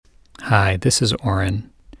Hi, this is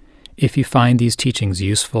Oren. If you find these teachings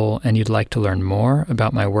useful and you'd like to learn more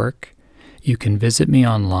about my work, you can visit me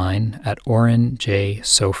online at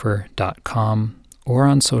orenjsofer.com or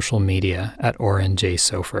on social media at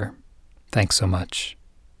orenjsofer. Thanks so much.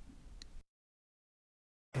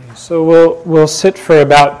 So we'll sit for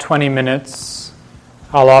about 20 minutes.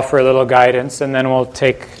 I'll offer a little guidance, and then we'll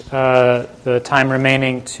take the time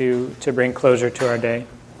remaining to bring closure to our day.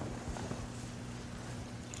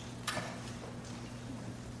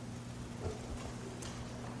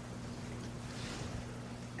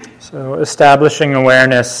 So establishing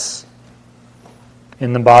awareness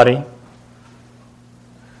in the body.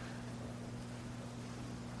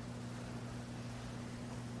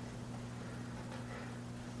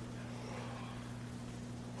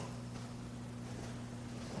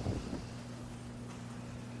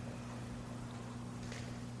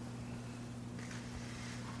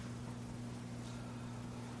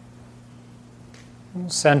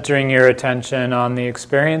 Centering your attention on the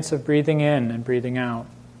experience of breathing in and breathing out.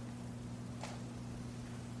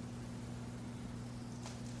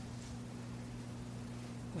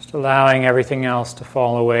 Just allowing everything else to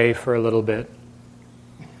fall away for a little bit.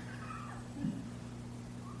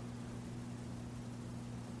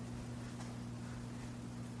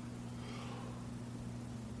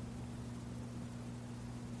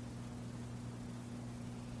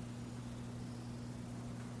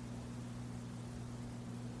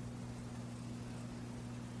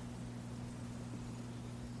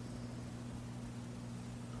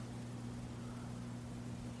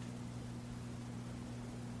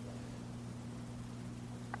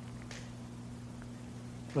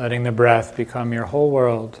 Letting the breath become your whole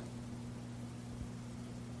world.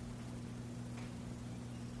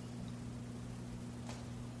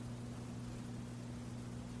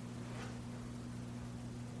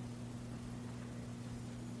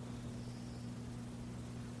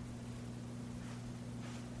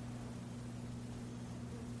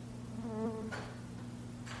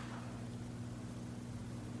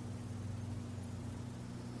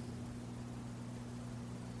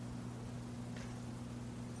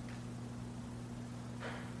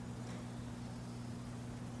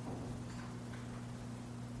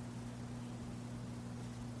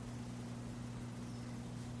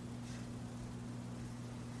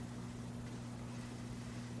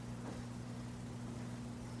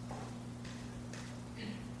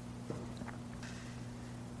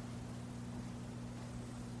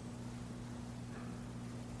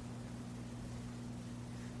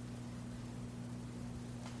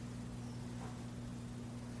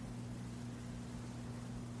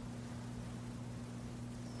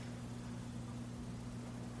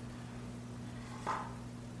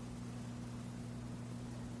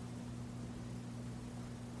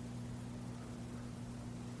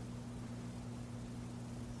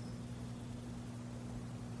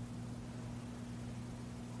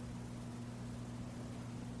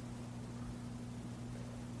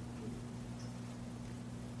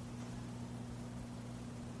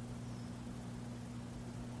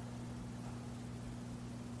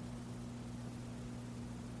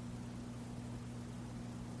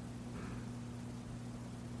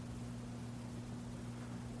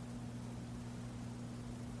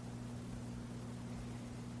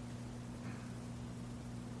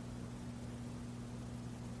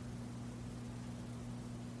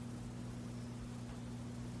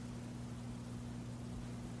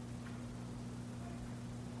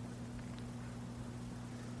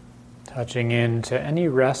 Touching into any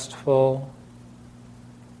restful,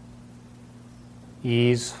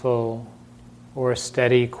 easeful, or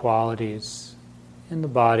steady qualities in the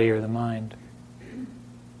body or the mind.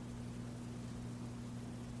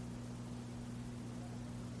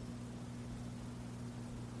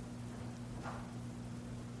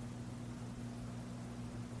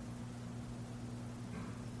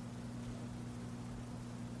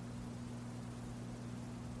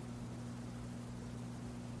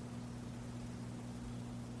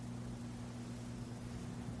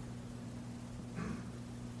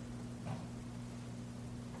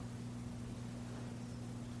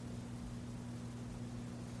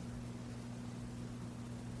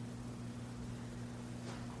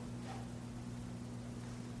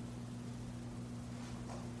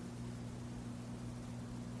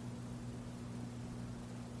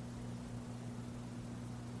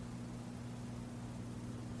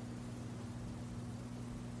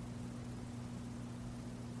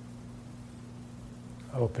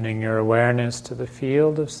 Opening your awareness to the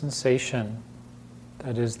field of sensation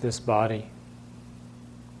that is this body.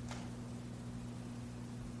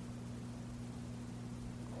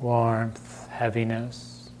 Warmth,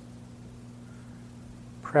 heaviness,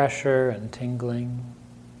 pressure and tingling.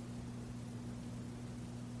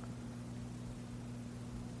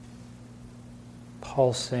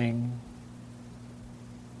 Pulsing.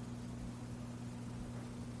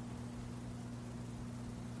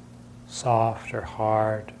 Soft or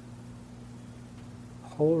hard.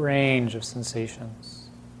 Whole range of sensations.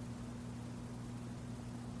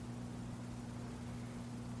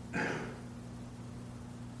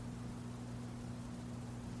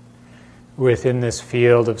 Within this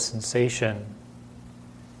field of sensation,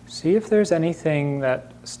 see if there's anything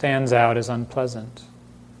that stands out as unpleasant.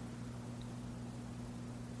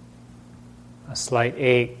 A slight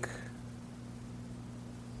ache,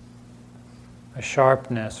 a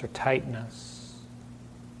sharpness or tightness,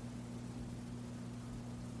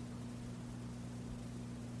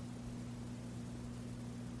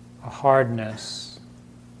 a hardness.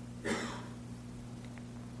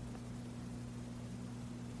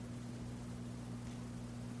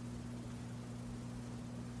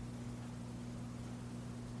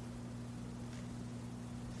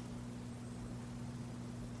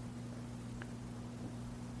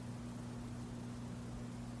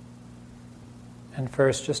 And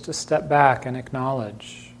first, just to step back and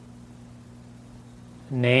acknowledge,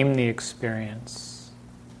 name the experience.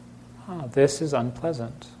 Oh, this is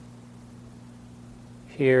unpleasant.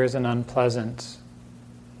 Here's an unpleasant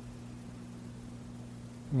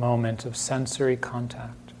moment of sensory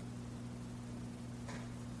contact.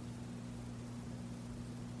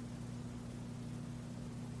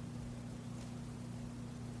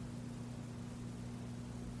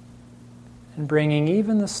 And bringing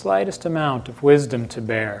even the slightest amount of wisdom to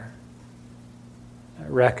bear,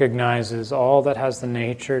 that recognizes all that has the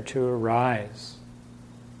nature to arise,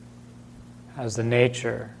 has the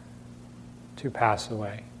nature to pass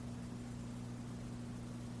away.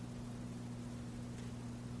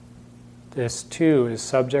 This too is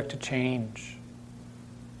subject to change,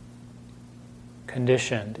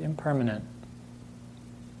 conditioned, impermanent.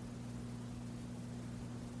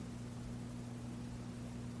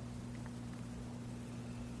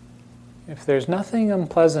 If there's nothing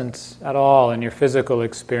unpleasant at all in your physical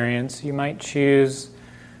experience, you might choose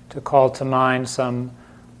to call to mind some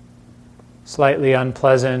slightly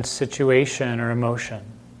unpleasant situation or emotion.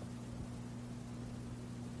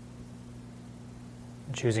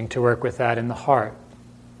 Choosing to work with that in the heart.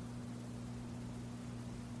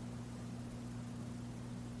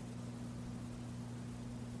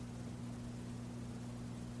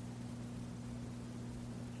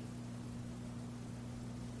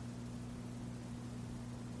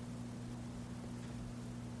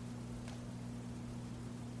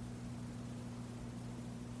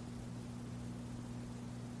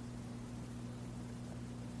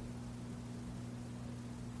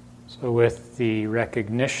 So with the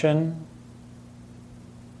recognition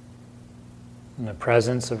and the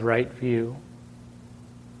presence of right view,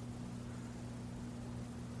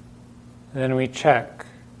 then we check.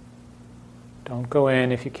 Don't go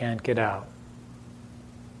in if you can't get out.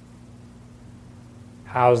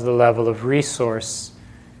 How's the level of resource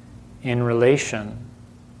in relation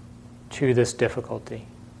to this difficulty?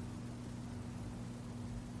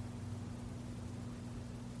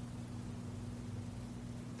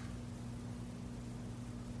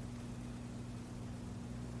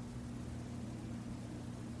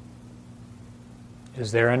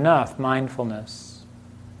 Is there enough mindfulness,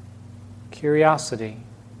 curiosity,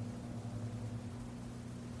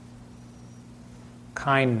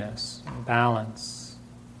 kindness, balance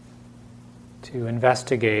to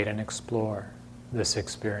investigate and explore this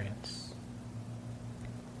experience?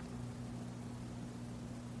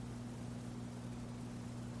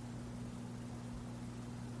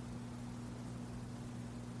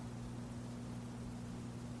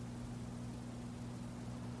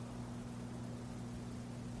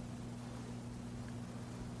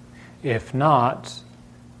 If not,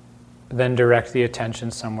 then direct the attention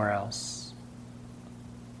somewhere else.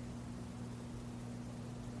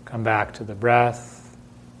 Come back to the breath,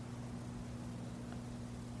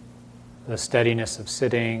 the steadiness of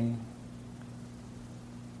sitting,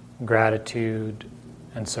 gratitude,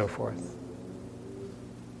 and so forth.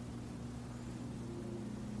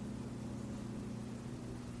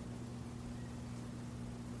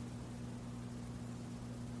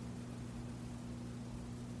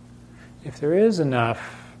 If there is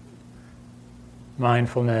enough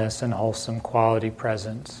mindfulness and wholesome quality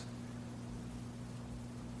present,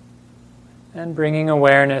 and bringing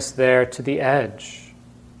awareness there to the edge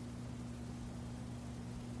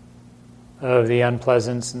of the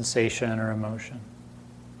unpleasant sensation or emotion.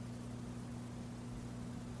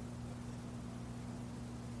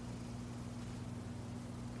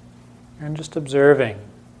 And just observing,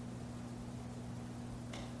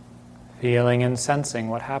 feeling and sensing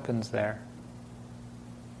what happens there.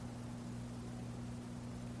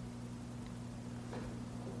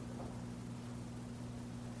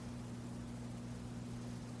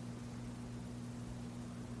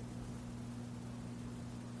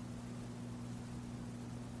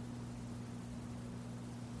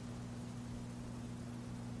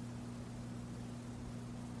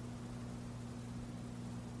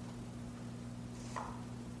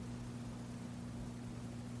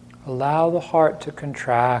 Allow the heart to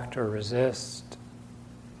contract or resist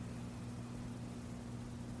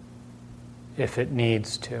if it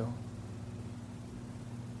needs to.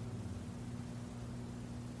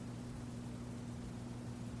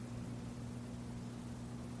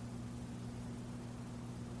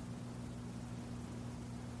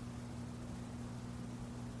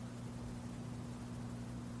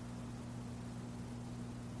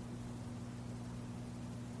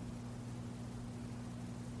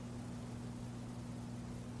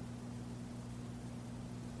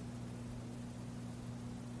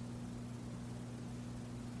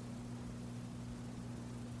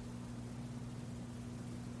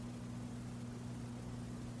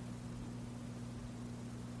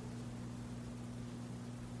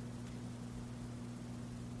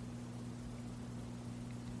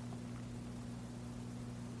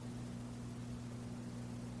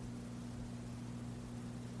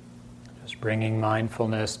 Just bringing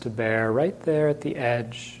mindfulness to bear right there at the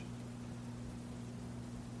edge.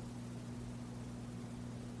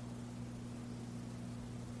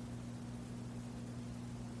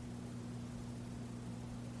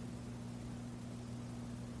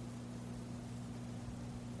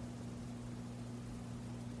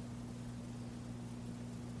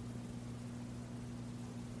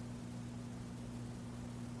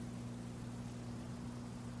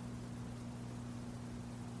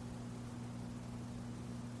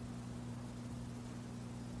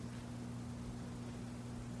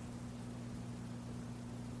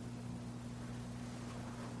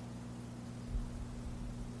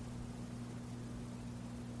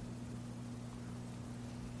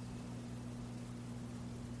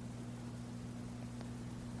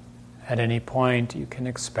 At any point, you can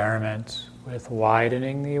experiment with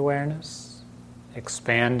widening the awareness,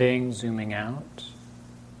 expanding, zooming out.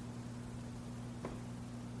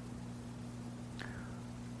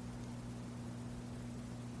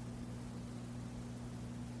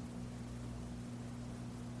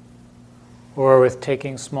 Or with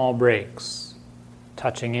taking small breaks,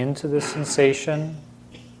 touching into the sensation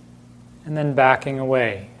and then backing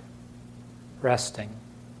away, resting.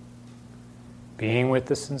 Being with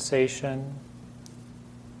the sensation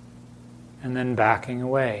and then backing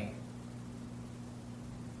away,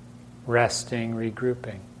 resting,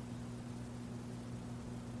 regrouping.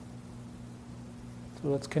 So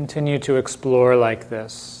let's continue to explore like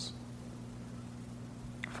this,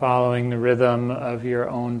 following the rhythm of your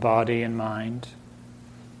own body and mind,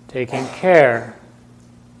 taking care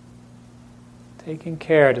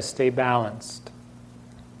to stay balanced.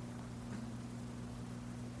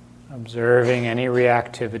 Observing any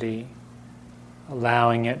reactivity,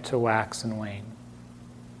 allowing it to wax and wane.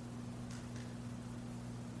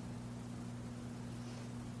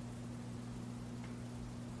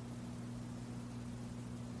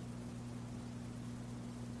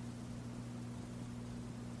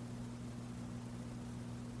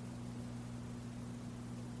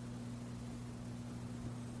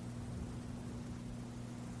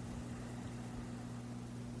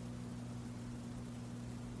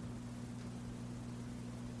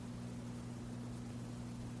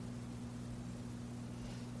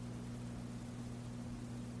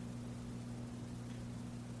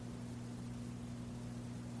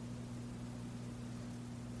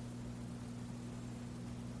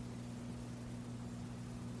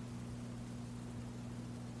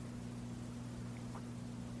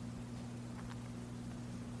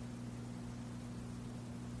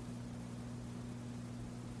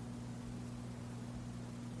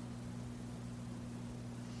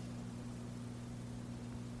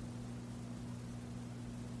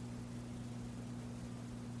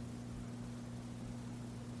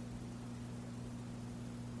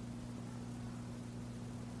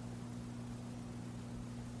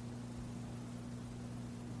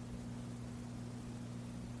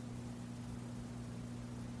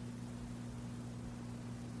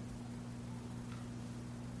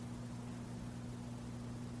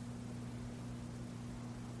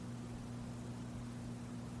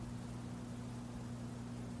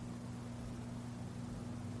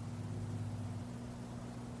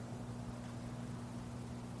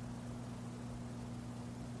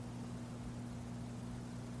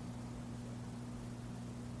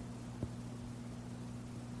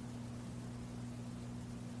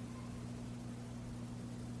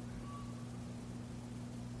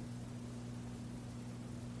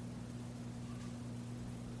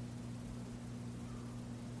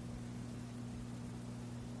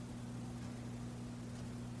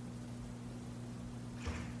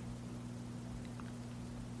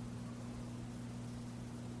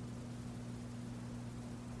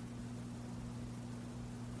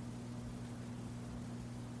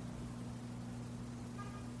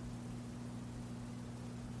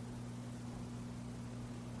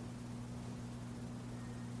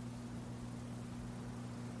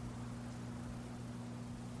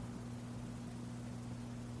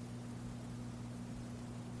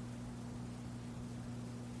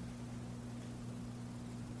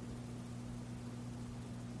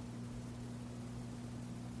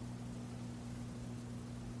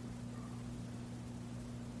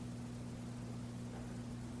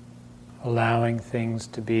 allowing things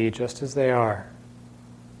to be just as they are.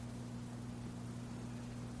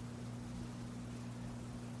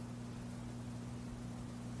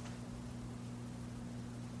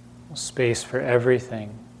 Space for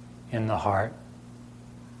everything in the heart,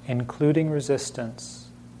 including resistance.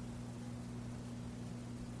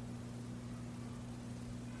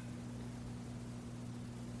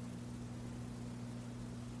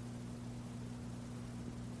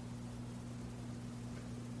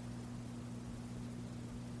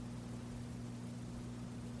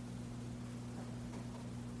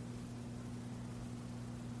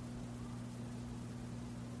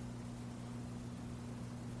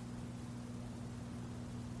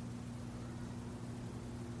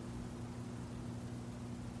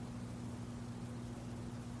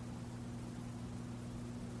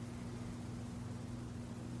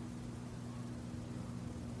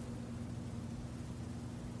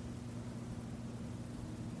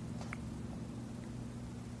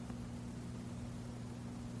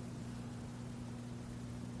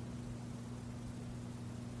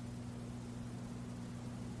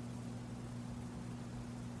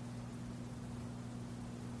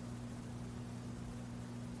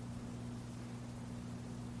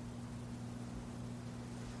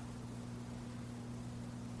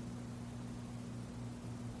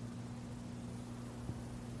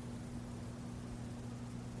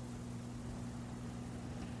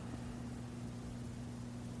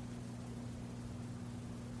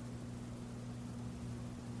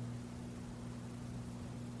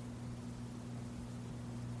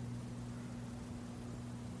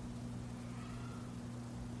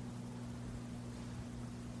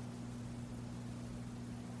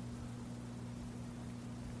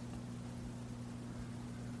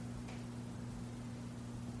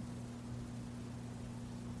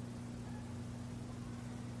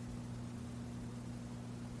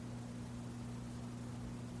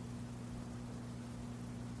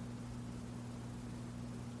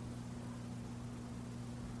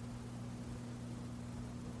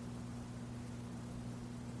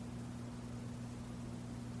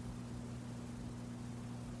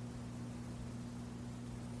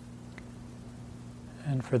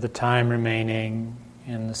 And for the time remaining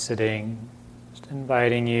in the sitting, just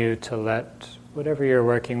inviting you to let whatever you're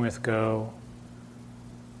working with go,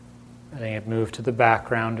 letting it move to the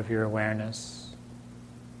background of your awareness,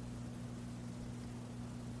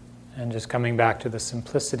 and just coming back to the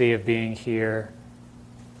simplicity of being here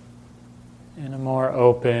in a more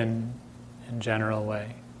open and general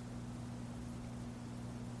way.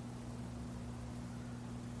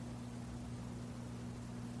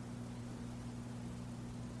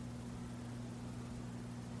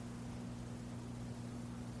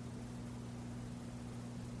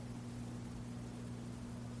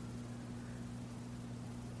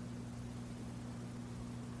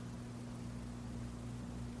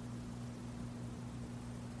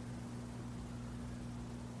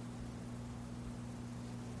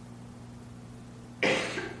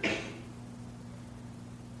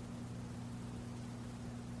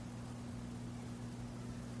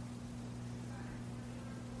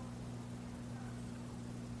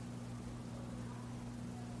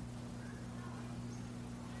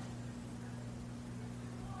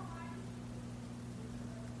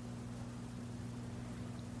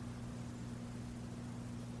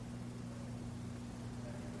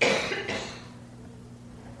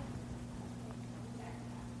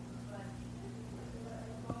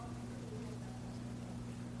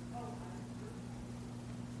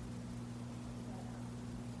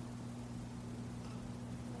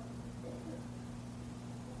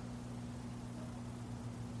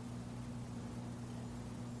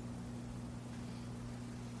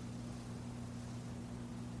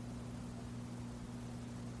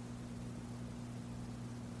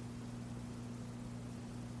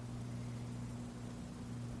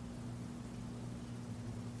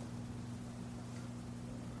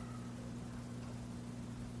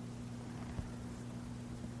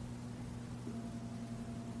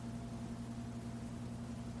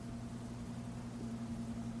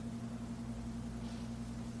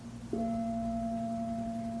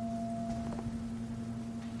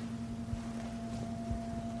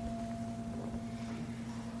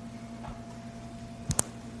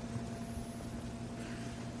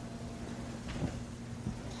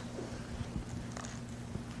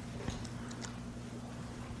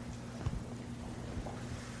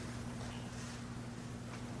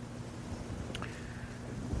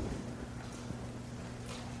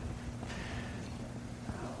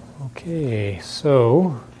 Okay,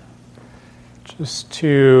 so just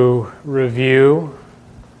to review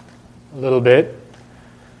a little bit,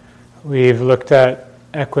 We've looked at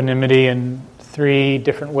equanimity in 3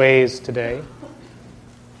 different ways today.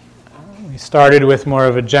 We started with more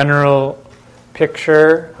of a general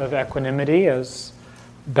picture of equanimity as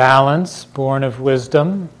balance born of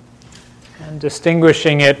wisdom, and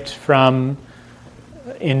distinguishing it from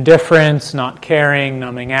indifference, not caring,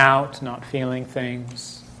 numbing out, not feeling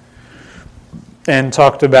things. And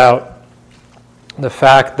talked about the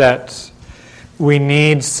fact that we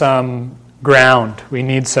need some ground, we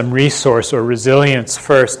need some resource or resilience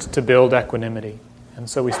first to build equanimity. And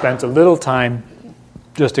so we spent a little time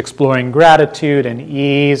just exploring gratitude and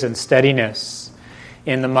ease and steadiness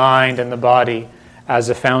in the mind and the body as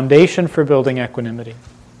a foundation for building equanimity.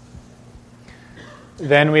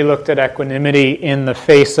 Then we looked at equanimity in the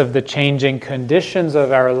face of the changing conditions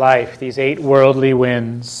of our life, these 8 worldly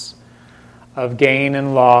winds of gain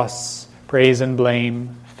and loss, praise and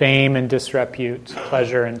blame, fame and disrepute,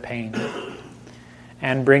 pleasure and pain.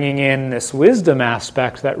 And bringing in this wisdom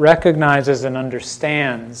aspect that recognizes and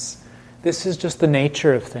understands this is just the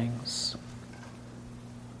nature of things.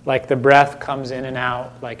 Like the breath comes in and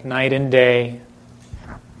out, like night and day,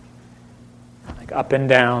 like up and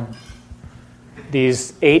down.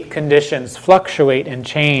 These 8 conditions fluctuate and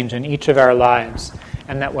change in each of our lives,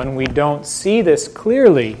 and that when we don't see this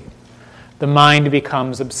clearly, the mind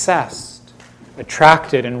becomes obsessed,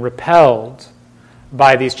 attracted and repelled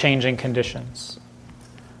by these changing conditions.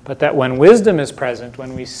 But that when wisdom is present,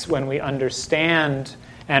 when we understand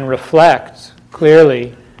and reflect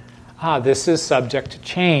clearly, this is subject to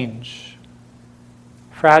change,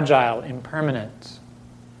 fragile, impermanent,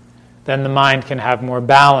 then the mind can have more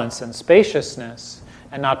balance and spaciousness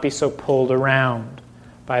and not be so pulled around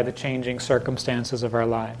by the changing circumstances of our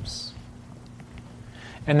lives.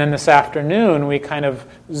 And then this afternoon, we kind of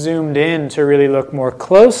zoomed in to really look more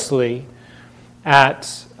closely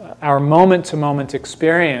at our moment-to-moment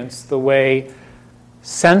experience, the way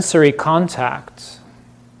sensory contact,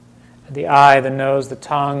 the eye, the nose, the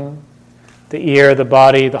tongue, the ear, the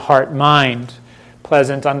body, the heart, mind,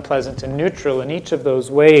 pleasant, unpleasant, and neutral, in each of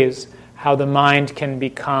those ways, how the mind can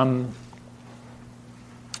become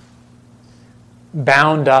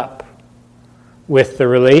bound up with the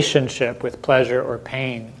relationship with pleasure or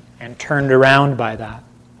pain and turned around by that.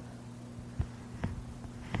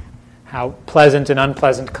 How pleasant and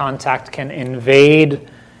unpleasant contact can invade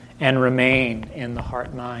and remain in the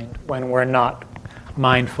heart-mind when we're not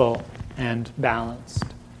mindful and balanced.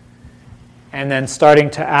 And then starting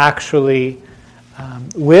to actually,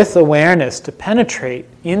 with awareness, to penetrate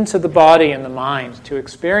into the body and the mind, to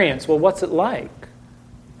experience, well, what's it like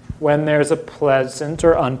when there's a pleasant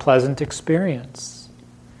or unpleasant experience?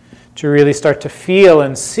 To really start to feel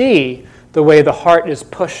and see the way the heart is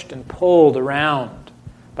pushed and pulled around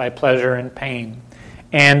by pleasure and pain,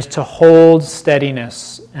 and to hold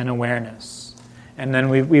steadiness and awareness. And then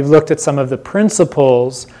we've looked at some of the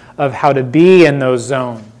principles of how to be in those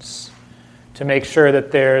zones, to make sure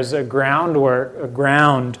that there's a ground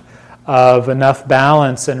of enough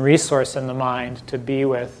balance and resource in the mind to be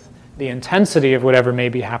with the intensity of whatever may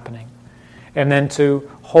be happening. And then to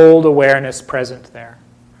hold awareness present there,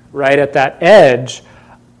 right at that edge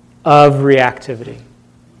of reactivity,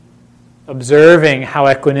 observing how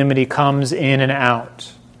equanimity comes in and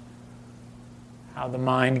out, how the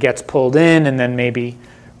mind gets pulled in and then maybe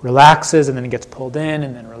relaxes, and then gets pulled in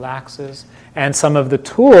and then relaxes, and some of the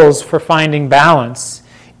tools for finding balance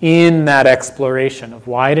in that exploration of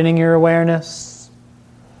widening your awareness,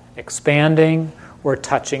 expanding, or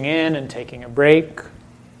touching in and taking a break,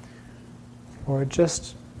 or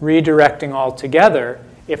just redirecting altogether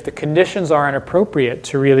if the conditions aren't appropriate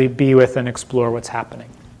to really be with and explore what's happening.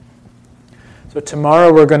 So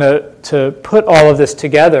tomorrow we're going to put all of this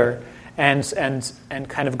together and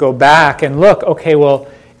kind of go back and look, okay, well,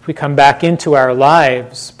 if we come back into our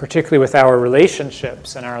lives, particularly with our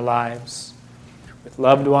relationships in our lives, with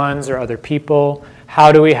loved ones or other people,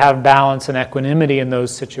 how do we have balance and equanimity in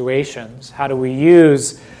those situations? How do we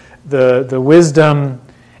use the wisdom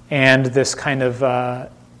and this kind of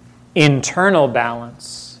internal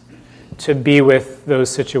balance to be with those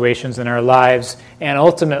situations in our lives, and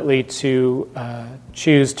ultimately to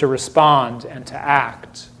choose to respond and to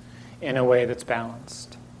act in a way that's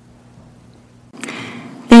balanced.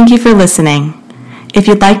 Thank you for listening. If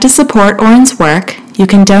you'd like to support Oren's work, you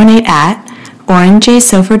can donate at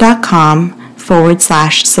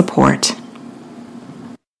orenjsofer.com/support.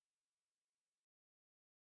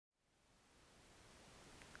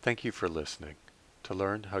 Thank you for listening. To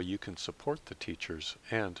learn how you can support the teachers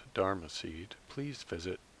and Dharma Seed, please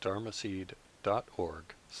visit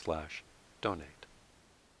dharmaseed.org/donate.